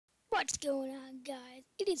What's going on, guys?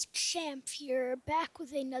 It is Champ here, back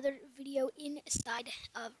with another video inside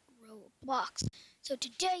of Roblox. So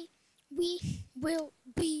today, we will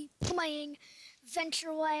be playing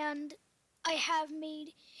Ventureland. I have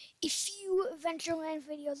made a few Ventureland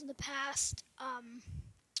videos in the past,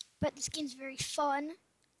 but this game's very fun,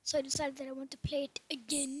 so I decided that I want to play it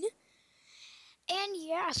again. And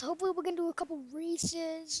yeah, so hopefully we can do a couple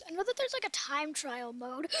races. I know that there's like a time trial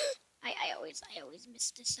mode. I always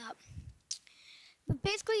mess this up. But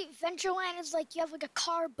basically, Ventureland is like you have like a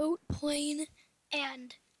car, boat, plane,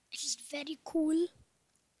 and it's just very cool.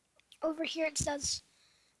 Over here it says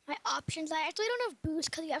my options. I actually don't have boost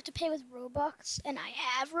because you have to pay with Robux, and I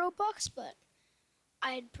have Robux, but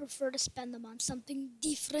I'd prefer to spend them on something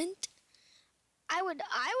different. I would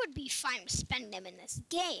be fine with spending them in this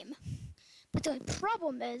game, but the only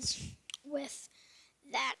problem is with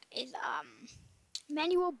that is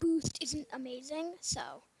manual boost isn't amazing,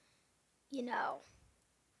 so, you know,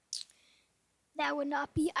 that would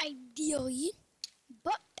not be ideally,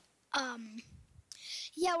 but,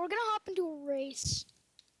 yeah, we're gonna hop into a race.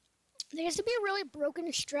 There used to be a really broken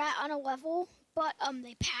strat on a level, but,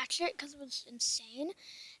 they patched it because it was insane,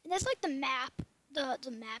 and that's, like, the map,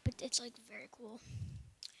 it's, like, very cool.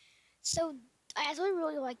 So, I actually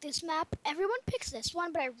really like this map. Everyone picks this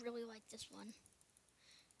one, but I really like this one.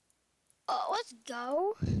 Oh, let's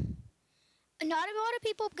go. Not a lot of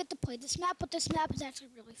people get to play this map, but this map is actually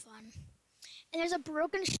really fun. And there's a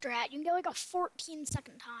broken strat. You can get like a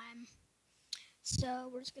 14-second time. So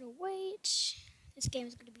we're just gonna wait. This game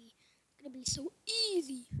is gonna be so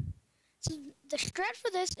easy. So the strat for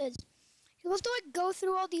this is you have to like go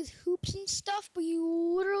through all these hoops and stuff, but you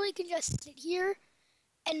literally can just sit here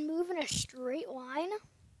and move in a straight line.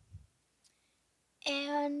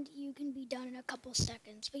 And you can be done in a couple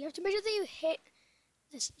seconds. But you have to make sure that you hit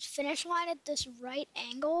this finish line at this right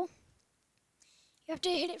angle. You have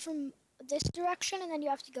to hit it from this direction, and then you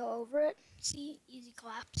have to go over it. See? Easy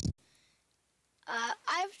collapse. I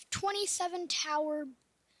have 27 tower,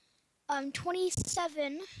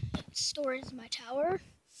 27 stories in my tower.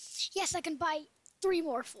 Yes, I can buy 3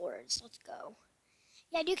 more floors. Let's go.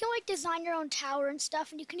 Yeah, you can, like, design your own tower and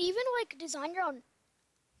stuff, and you can even, like, design your own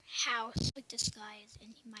house, like this guy is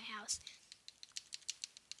in my house.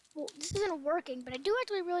 Well, this isn't working, but I do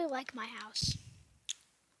actually really like my house.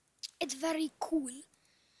 It's very cool.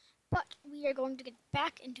 But we are going to get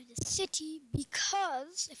back into the city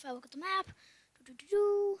because if I look at the map, I'm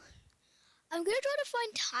gonna try to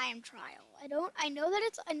find time trial. I know that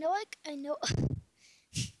it's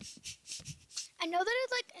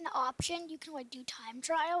like an option you can like do time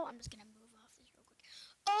trial. I'm just gonna move off this real quick.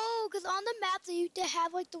 Oh, because on the map they used to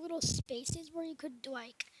have like the little spaces where you could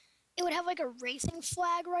like, it would have like a racing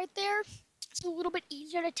flag right there. It's a little bit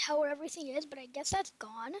easier to tell where everything is, but I guess that's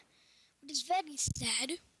gone, which is very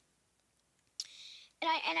sad.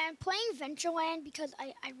 And I'm playing Ventureland because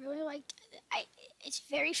I really like, it's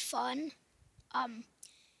very fun.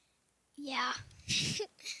 Yeah.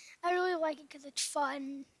 I really like it because it's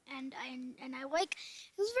fun, and I like,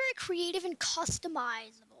 it was very creative and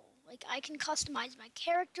customizable. Like, I can customize my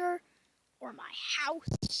character, or my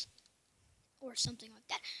house, or something like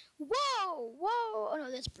that. Whoa! Whoa! Oh no,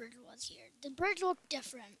 this bridge was here. The bridge looked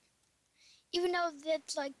different. Even though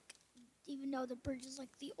the bridge is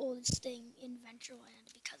like the oldest thing in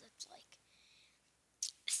Ventureland, because it's like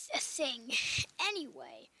a thing.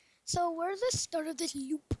 Anyway, so where's the start of this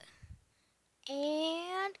loop?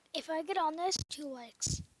 And if I get on this, 2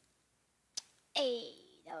 likes. Hey,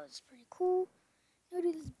 that was pretty cool. Now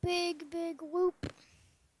do this big loop.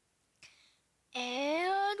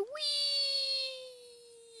 And whee!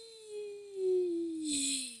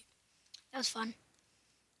 That was fun.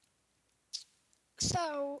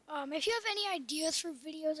 So, if you have any ideas for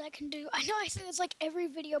videos I can do, I know I say this like every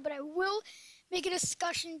video, but I will make a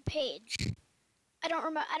discussion page. I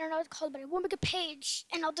don't know what it's called, but I will make a page,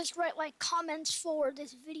 and I'll just write like comments for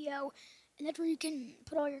this video, and that's where you can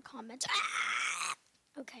put all your comments. Ah!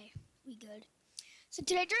 Okay, we good. So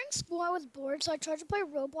today during school I was bored, so I tried to play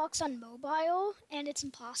Roblox on mobile, and it's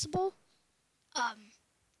impossible.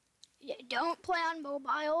 Yeah, don't play on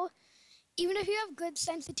mobile. Even if you have good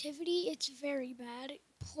sensitivity, it's very bad.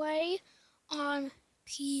 Play on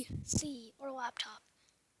PC or laptop.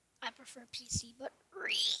 I prefer PC, but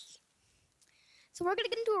so we're gonna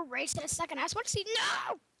get into a race in a second. I just want to see.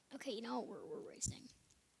 No. Okay, you know what? We're racing.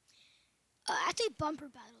 Actually, bumper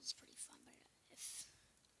battle is pretty fun, but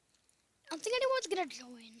I don't think anyone's gonna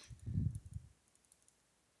join.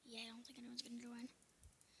 Yeah, I don't think anyone's gonna join.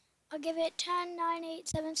 I'll give it 10, 9, 8,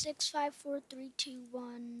 7, 6, 5, 4, 3, 2,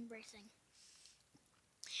 1, racing.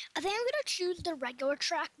 I think I'm gonna choose the regular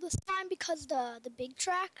track this time because the big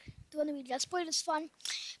track, the one that we just played, is fun.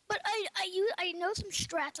 But I know some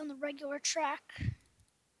strats on the regular track.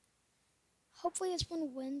 Hopefully this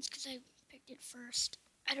one wins because I picked it first.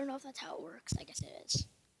 I don't know if that's how it works. I guess it is.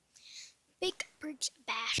 Big bridge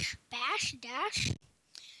bash, bash dash.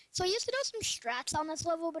 So I used to know some strats on this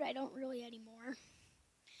level, but I don't really anymore.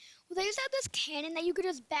 Well, they used to have this cannon that you could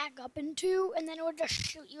just back up into, and then it would just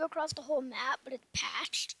shoot you across the whole map, but it's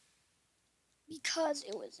patched. Because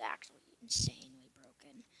it was actually insanely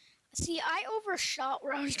broken. See, I overshot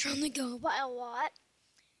where I was trying to go by a lot.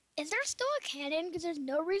 Is there still a cannon? Because there's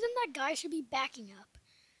no reason that guy should be backing up.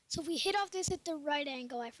 So if we hit off this at the right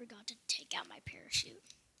angle, I forgot to take out my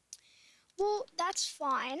parachute. Well, that's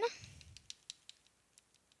fine.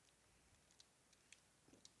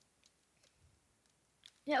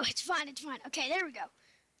 No, it's fine, it's fine. Okay, there we go.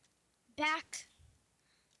 Back.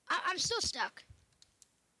 I'm still stuck.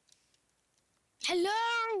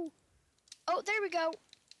 Hello? Oh, there we go.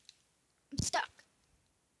 I'm stuck.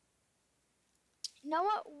 You know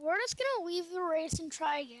what? We're just gonna leave the race and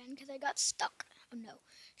try again because I got stuck. Oh no.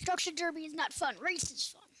 Structure derby is not fun. Race is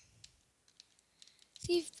fun.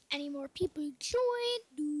 See if any more people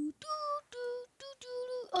join.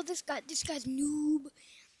 Oh, this guy's noob.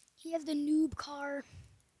 He has the noob car.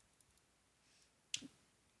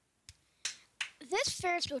 This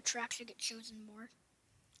Ferris wheel track should get chosen more.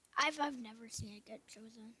 I've never seen it get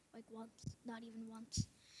chosen, like once, not even once.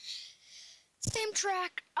 Same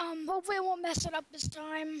track. Hopefully I won't mess it up this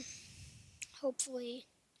time. Hopefully.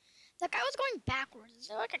 That guy was going backwards. Is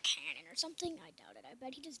there like a cannon or something? I doubt it. I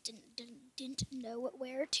bet he just didn't know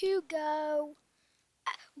where to go.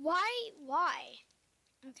 Why?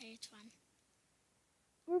 Okay, it's fine.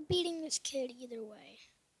 We're beating this kid either way.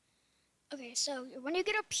 Okay, so when you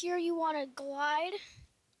get up here, you want to glide.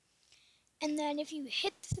 And then if you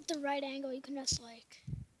hit this at the right angle, you can just like...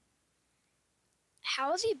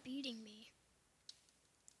 How is he beating me?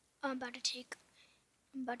 I'm about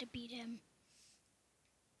to beat him.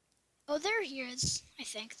 Oh, there he is. I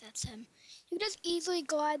think that's him. You can just easily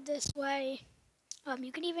glide this way.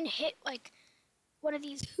 You can even hit like one of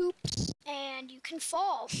these hoops and you can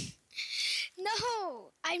fall.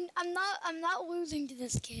 No, I'm not losing to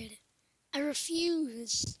this kid. I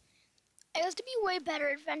refuse. I used to be way better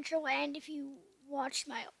at Adventureland if you watch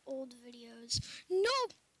my old videos. No,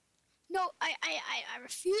 I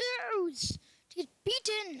refuse to get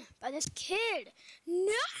beaten by this kid.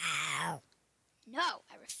 No,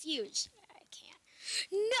 I refuse. I can't.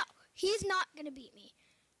 No, he's not gonna beat me.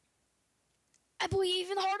 I believe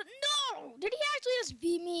in harder. No, did he actually just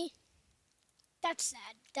beat me? That's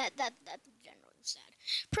sad. That's generally sad.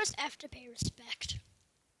 Press F to pay respect.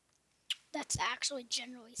 That's actually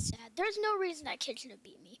generally sad. There's no reason that kid should have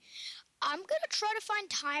beat me. I'm gonna try to find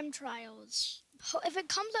time trials. If it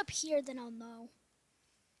comes up here, then I'll know.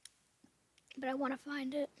 But I want to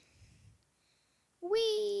find it.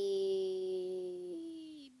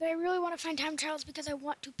 But I really want to find time trials because I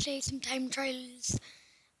want to play some time trials.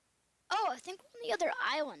 Oh, I think we're on the other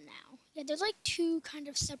island now. Yeah, there's like two kind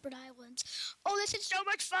of separate islands. Oh, this is so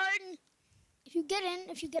much fun! If you get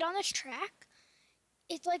on this track,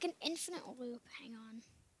 it's like an infinite loop. Hang on.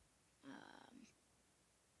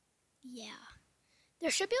 Yeah.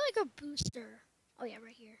 There should be like a booster. Oh yeah,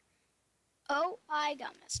 right here. Oh, I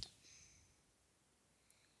got messed up.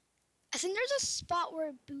 I think there's a spot where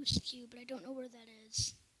it boosts you, but I don't know where that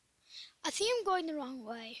is. I think I'm going the wrong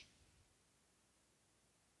way.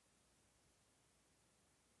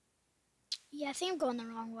 Yeah, I think I'm going the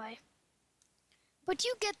wrong way. But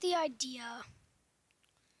you get the idea.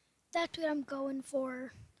 That's what I'm going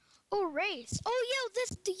for. Oh, race. Oh,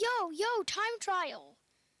 yo, time trial.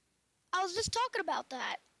 I was just talking about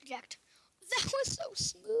that. Project. That was so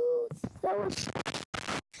smooth.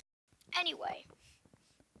 Anyway.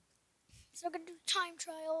 So I'm going to do time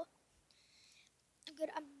trial.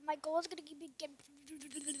 My goal is going to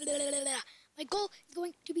My goal is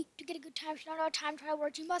going to be to get a good time. If you don't know how time trial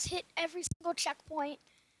works, you must hit every single checkpoint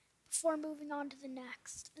before moving on to the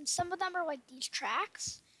next. And some of them are like these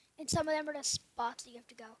tracks, and some of them are the spots that you have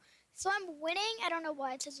to go. So I'm winning. I don't know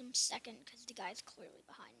why it says I'm second, because the guy's clearly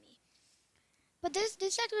behind me. But this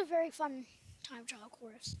is actually a very fun time trial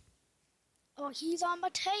course. Oh, he's on my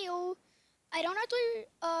tail. I don't actually,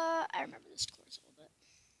 I remember this course a little bit.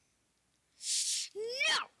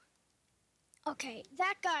 No! Okay,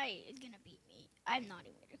 that guy is gonna beat me. I'm not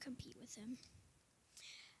even gonna compete with him.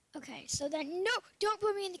 Okay, so then, no! Don't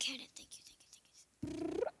put me in the cannon. Thank you.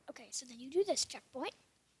 Okay, so then you do this checkpoint.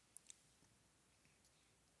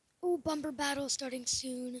 Oh, bumper battle starting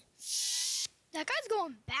soon. That guy's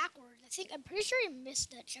going backwards. I'm pretty sure he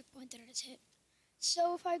missed that checkpoint that I just hit.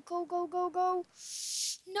 So if I go.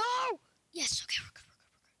 No! Yes, okay, we're good.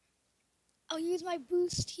 I'll use my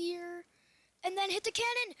boost here. And then hit the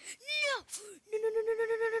cannon. No.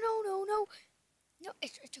 No,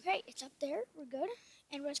 it's okay. It's up there. We're good.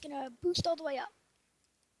 And we're just going to boost all the way up.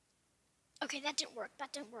 Okay, that didn't work.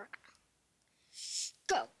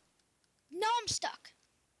 Go. No, I'm stuck.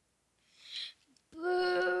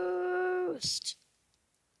 Boost.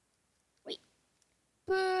 Wait.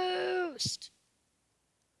 Boost.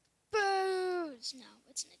 Boost. No,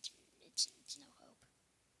 it's no hope.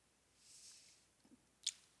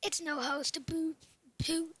 It's no hope to boot.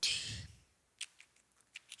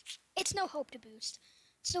 It's no hope to boost.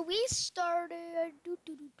 So we started.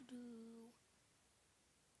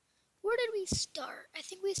 Where did we start? I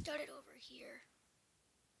think we started over here.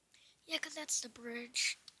 Yeah, because that's the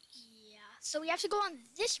bridge. Yeah. So we have to go on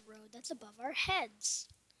this road that's above our heads.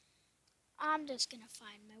 I'm just going to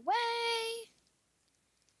find my way.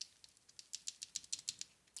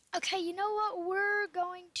 Okay, you know what? We're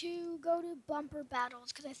going to go to Bumper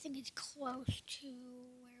Battles because I think it's close to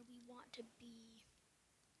where we want to be.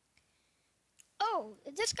 Oh,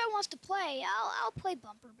 if this guy wants to play, I'll play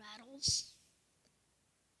Bumper Battles.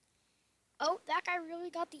 Oh, that guy really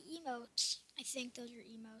got the emotes. I think those are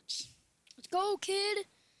emotes. Let's go, kid.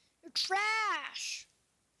 You're trash.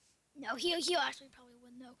 No, he'll actually probably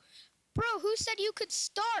win, though. Bro, who said you could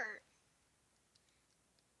start?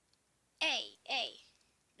 Hey.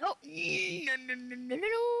 Nope.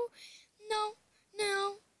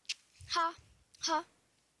 No. Ha.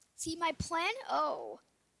 See my plan? Oh,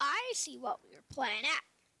 I see what we're playing at.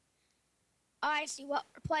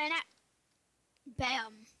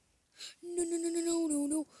 Bam.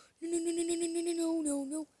 No.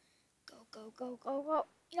 Go.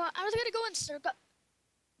 You know what? I'm just gonna go in circle.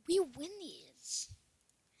 We win these.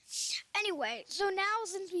 Anyway, so now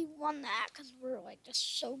since we won that, because we're like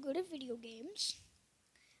just so good at video games,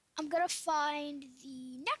 I'm gonna find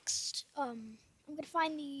the next. I'm gonna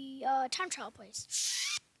find the time trial place.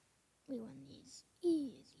 We won these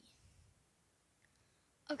easy.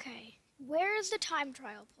 Okay, where is the time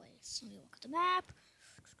trial place? Let me look at the map.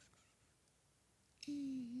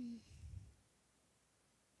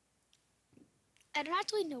 I don't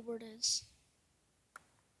actually know where it is.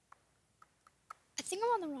 I think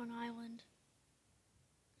I'm on the wrong island.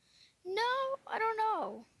 No, I don't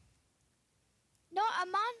know. No,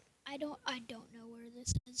 I'm on. I don't know where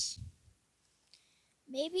this is.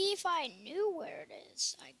 Maybe if I knew where it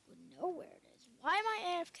is, I would know where it is. Why am I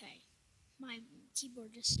AFK? My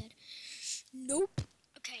keyboard just said, nope.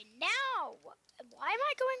 Okay, now, why am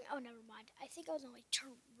I going? Oh, never mind. I think I was on like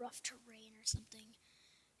rough terrain or something.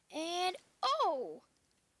 And, oh,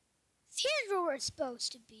 here's where we're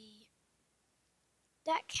supposed to be.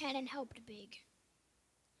 That cannon helped big.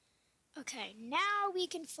 Okay, now we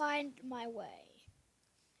can find my way.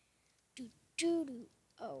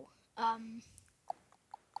 Oh,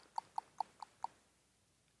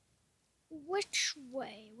 which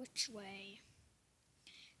way?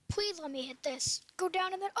 Please let me hit this. Go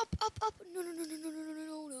down and then up.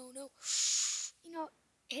 No. You know,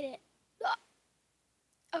 hit it.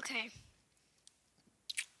 Okay.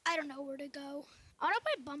 I don't know where to go. I want to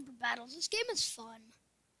play Bumper Battles. This game is fun.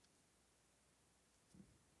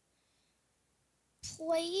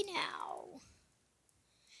 Play now.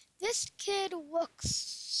 This kid looks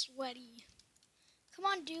sweaty. Come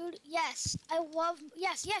on, dude. Yes, I love...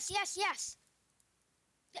 Yes. 2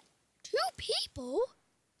 people?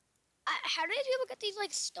 How do these people get these,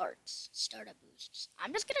 like, startup boosts?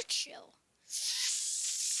 I'm just gonna chill.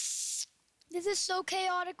 This is so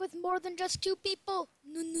chaotic with more than just 2 people.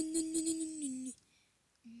 No.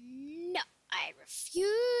 No, I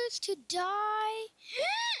refuse to die.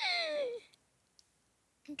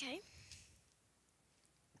 Okay.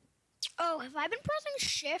 Oh, have I been pressing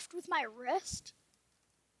shift with my wrist?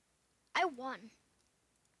 I won.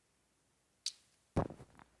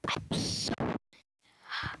 I'm so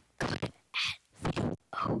good at video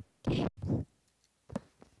games.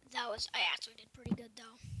 I actually did pretty good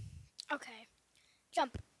though. Okay.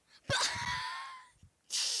 Jump.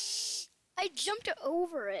 I jumped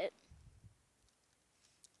over it.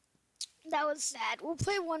 That was sad. We'll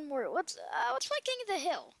play one more. Let's play King of the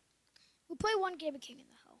Hill. We'll play one game of King of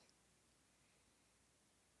the Hill.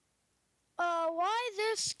 Why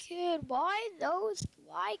this kid? Why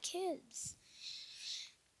kids?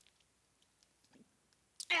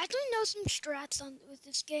 I actually know some strats with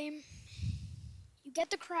this game. You get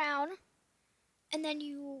the crown, and then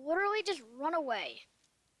you literally just run away.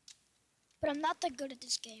 But I'm not that good at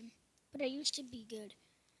this game. But I used to be good.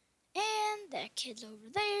 And that kid's over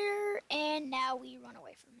there, and now we run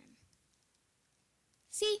away from him.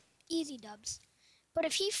 See? Easy dubs. But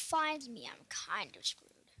if he finds me, I'm kind of screwed.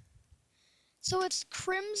 So it's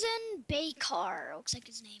Crimson Baykar, looks like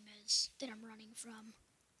his name is, that I'm running from.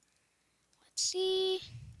 Let's see.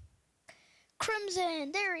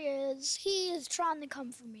 Crimson, there he is. He is trying to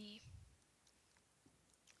come for me.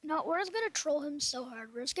 No, we're just going to troll him so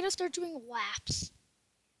hard. We're just going to start doing laps.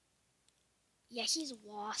 Yeah, he's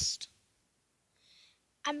lost.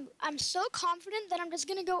 I'm so confident that I'm just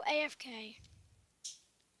going to go AFK.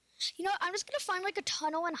 You know, I'm just going to find like a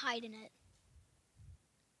tunnel and hide in it.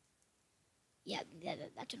 Yeah,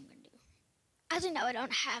 that's what I'm going to do. As you know, I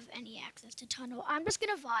don't have any access to tunnel. I'm just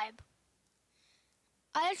going to vibe.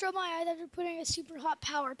 I just rolled my eyes after putting a super hot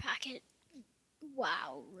power packet.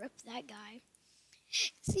 Wow, rip that guy.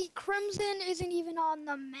 See, Crimson isn't even on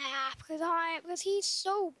the map because he's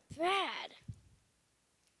so bad.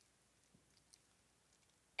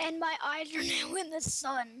 And my eyes are now in the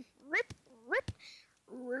sun. Rip, rip,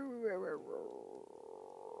 rip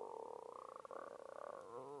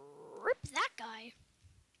that guy.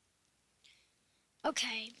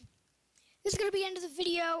 Okay, this is gonna be the end of the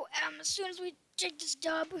video. As soon as we take this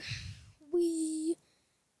dub, we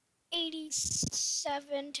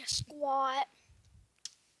 87 to squat.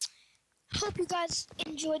 Hope you guys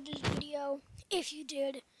enjoyed this video. If you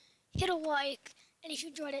did, hit a like. And if you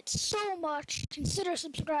enjoyed it so much, consider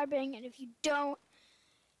subscribing. And if you don't,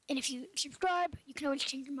 and if you subscribe, you can always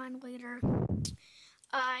change your mind later.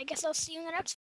 I guess I'll see you in the next